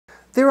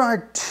There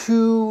are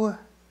two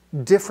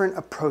different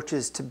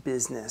approaches to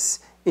business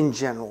in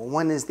general.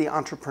 One is the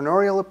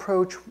entrepreneurial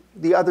approach,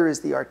 the other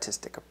is the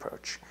artistic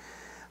approach.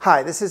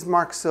 Hi, this is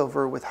Mark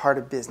Silver with Heart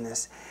of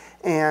Business,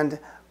 and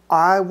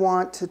I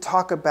want to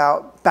talk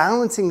about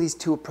balancing these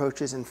two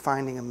approaches and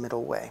finding a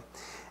middle way.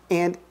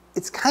 And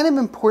it's kind of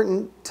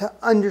important to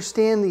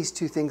understand these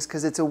two things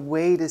because it's a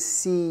way to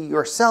see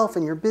yourself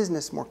and your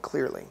business more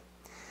clearly.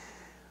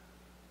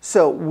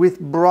 So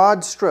with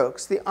broad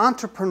strokes, the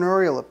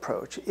entrepreneurial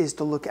approach is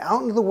to look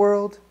out into the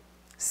world,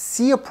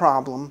 see a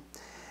problem,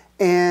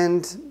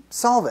 and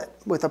solve it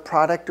with a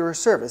product or a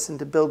service and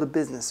to build a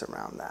business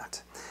around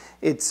that.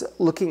 It's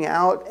looking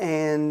out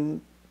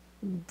and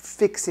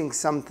fixing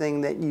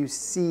something that you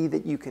see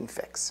that you can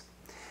fix.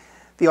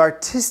 The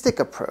artistic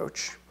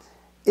approach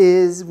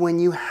is when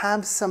you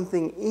have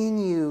something in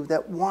you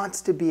that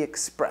wants to be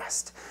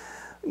expressed.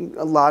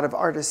 A lot of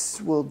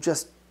artists will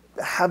just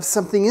have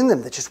something in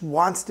them that just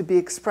wants to be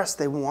expressed.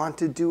 They want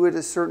to do it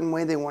a certain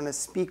way. They want to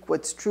speak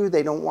what's true.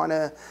 They don't want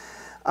to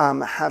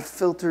have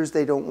filters.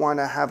 They don't want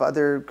to have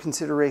other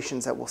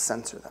considerations that will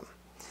censor them.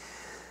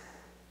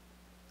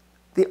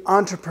 The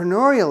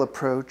entrepreneurial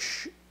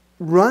approach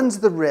runs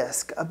the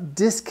risk of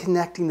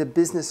disconnecting the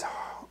business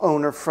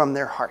owner from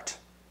their heart,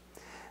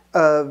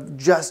 of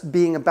just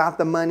being about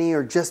the money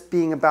or just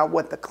being about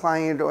what the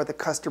client or the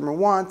customer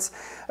wants,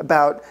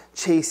 about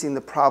chasing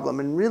the problem,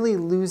 and really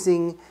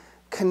losing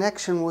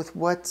connection with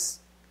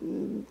what's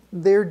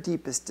their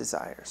deepest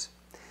desires.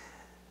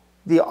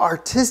 The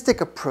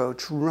artistic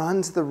approach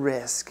runs the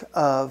risk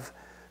of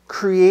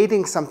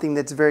creating something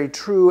that's very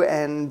true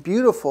and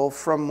beautiful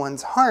from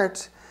one's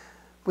heart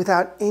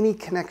without any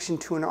connection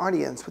to an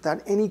audience,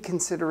 without any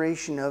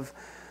consideration of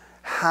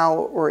how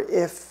or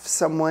if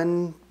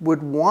someone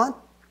would want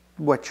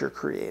what you're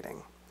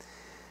creating.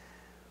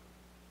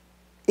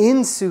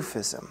 In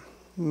Sufism,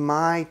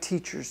 my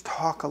teachers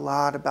talk a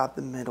lot about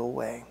the middle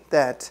way,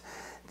 that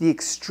the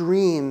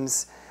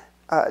extremes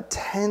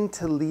tend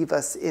to leave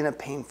us in a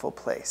painful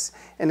place.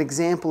 An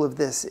example of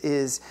this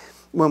is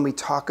when we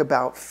talk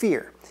about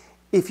fear.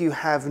 If you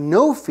have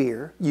no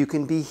fear, you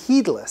can be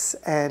heedless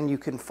and you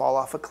can fall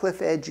off a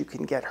cliff edge, you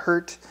can get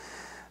hurt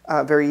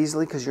very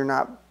easily because you're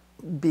not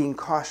being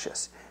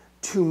cautious.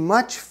 Too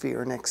much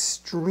fear, an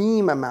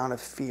extreme amount of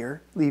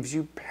fear, leaves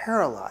you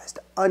paralyzed,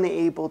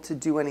 unable to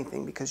do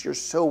anything because you're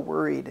so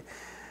worried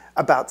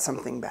about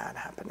something bad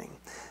happening.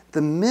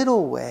 The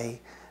middle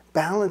way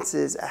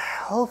balances a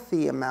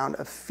healthy amount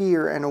of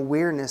fear and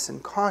awareness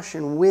and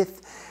caution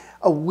with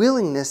a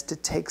willingness to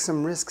take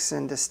some risks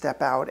and to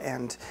step out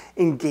and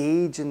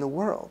engage in the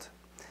world.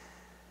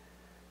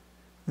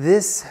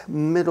 This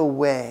middle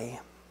way,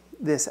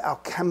 this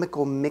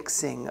alchemical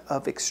mixing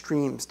of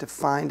extremes to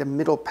find a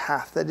middle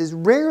path that is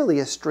rarely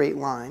a straight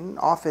line,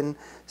 often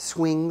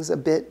swings a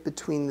bit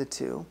between the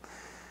two,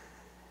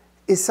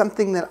 is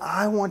something that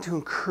I want to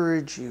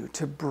encourage you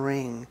to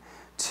bring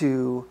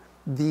to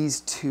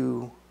these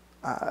two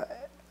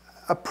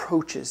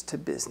approaches to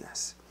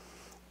business.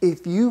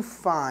 If you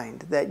find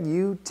that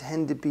you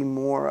tend to be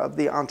more of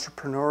the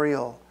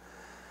entrepreneurial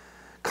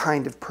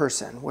kind of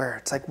person, where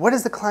it's like, what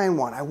does the client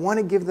want? I want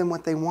to give them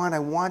what they want. I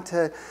want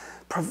to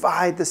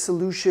provide the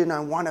solution. I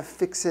want to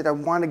fix it. I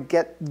want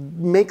to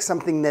make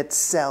something that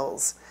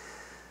sells.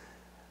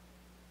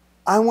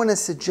 I want to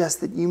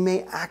suggest that you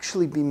may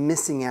actually be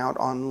missing out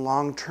on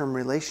long-term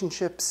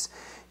relationships.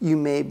 You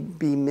may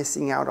be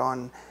missing out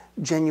on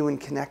genuine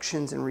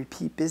connections and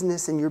repeat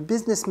business, and your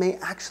business may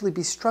actually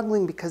be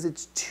struggling because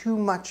it's too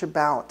much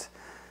about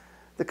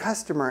the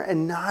customer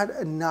and not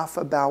enough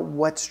about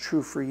what's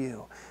true for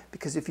you.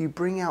 Because if you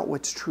bring out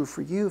what's true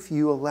for you, if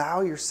you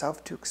allow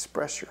yourself to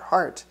express your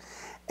heart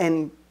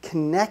and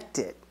connect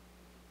it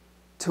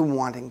to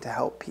wanting to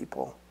help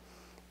people,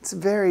 it's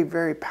very,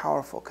 very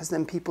powerful because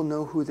then people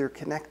know who they're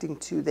connecting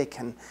to. They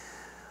can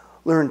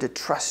learn to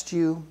trust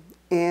you,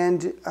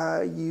 and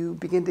you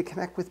begin to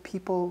connect with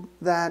people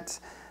that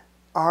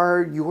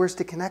are yours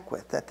to connect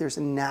with, that there's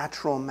a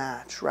natural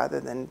match rather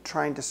than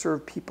trying to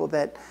serve people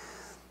that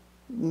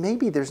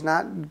maybe there's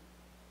not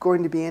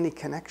going to be any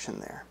connection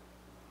there.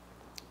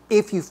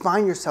 If you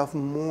find yourself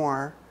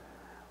more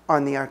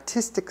on the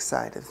artistic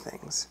side of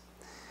things,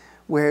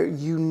 where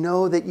you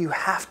know that you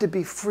have to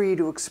be free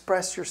to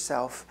express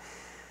yourself,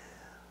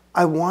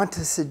 I want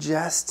to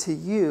suggest to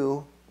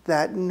you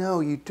that no,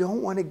 you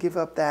don't want to give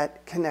up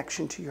that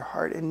connection to your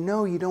heart, and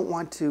no, you don't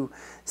want to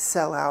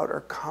sell out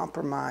or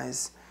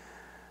compromise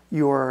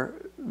your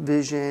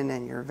vision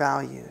and your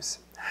values.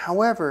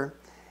 However,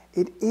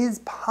 it is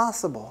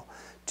possible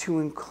to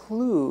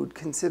include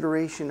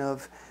consideration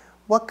of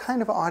what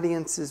kind of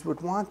audiences would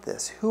want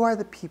this? Who are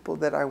the people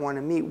that I want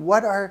to meet?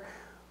 What are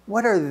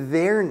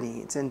their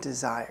needs and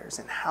desires?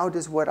 And how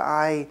does what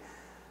I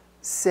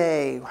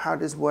say, how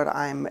does what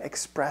I'm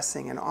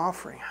expressing and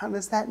offering, how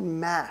does that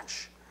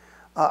match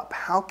up?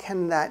 How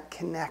can that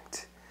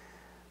connect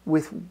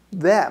with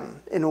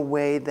them in a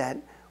way that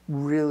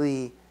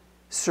really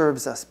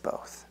serves us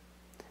both?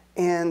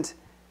 And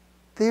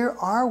there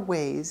are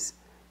ways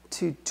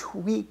to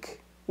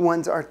tweak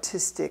one's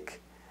artistic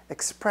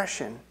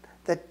expression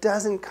that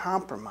doesn't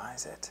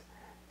compromise it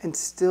and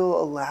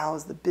still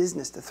allows the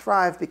business to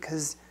thrive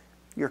because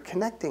you're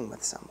connecting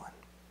with someone.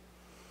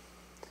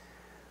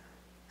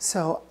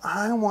 So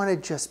I want to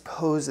just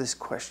pose this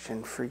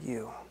question for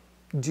you.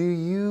 Do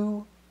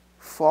you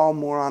fall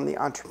more on the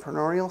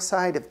entrepreneurial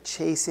side of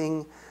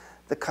chasing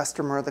the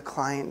customer or the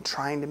client,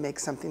 trying to make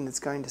something that's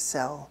going to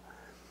sell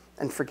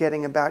and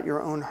forgetting about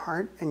your own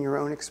heart and your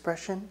own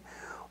expression?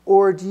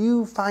 Or do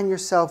you find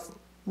yourself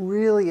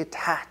really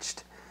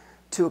attached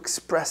to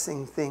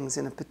expressing things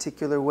in a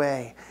particular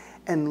way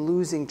and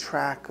losing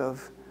track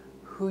of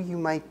who you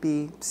might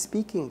be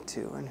speaking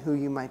to and who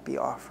you might be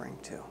offering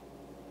to?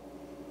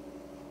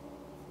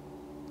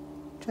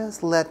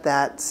 Just let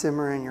that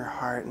simmer in your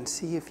heart and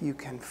see if you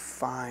can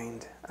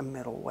find a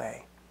middle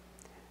way.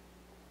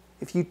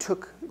 If you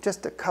took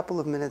just a couple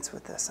of minutes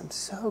with this, I'm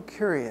so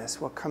curious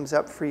what comes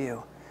up for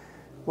you.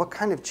 What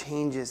kind of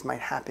changes might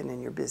happen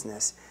in your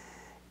business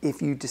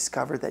if you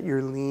discover that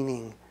you're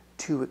leaning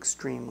too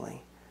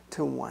extremely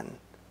to one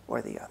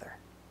or the other?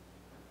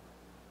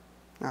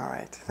 All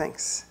right,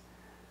 thanks.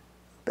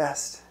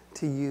 Best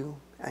to you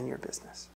and your business.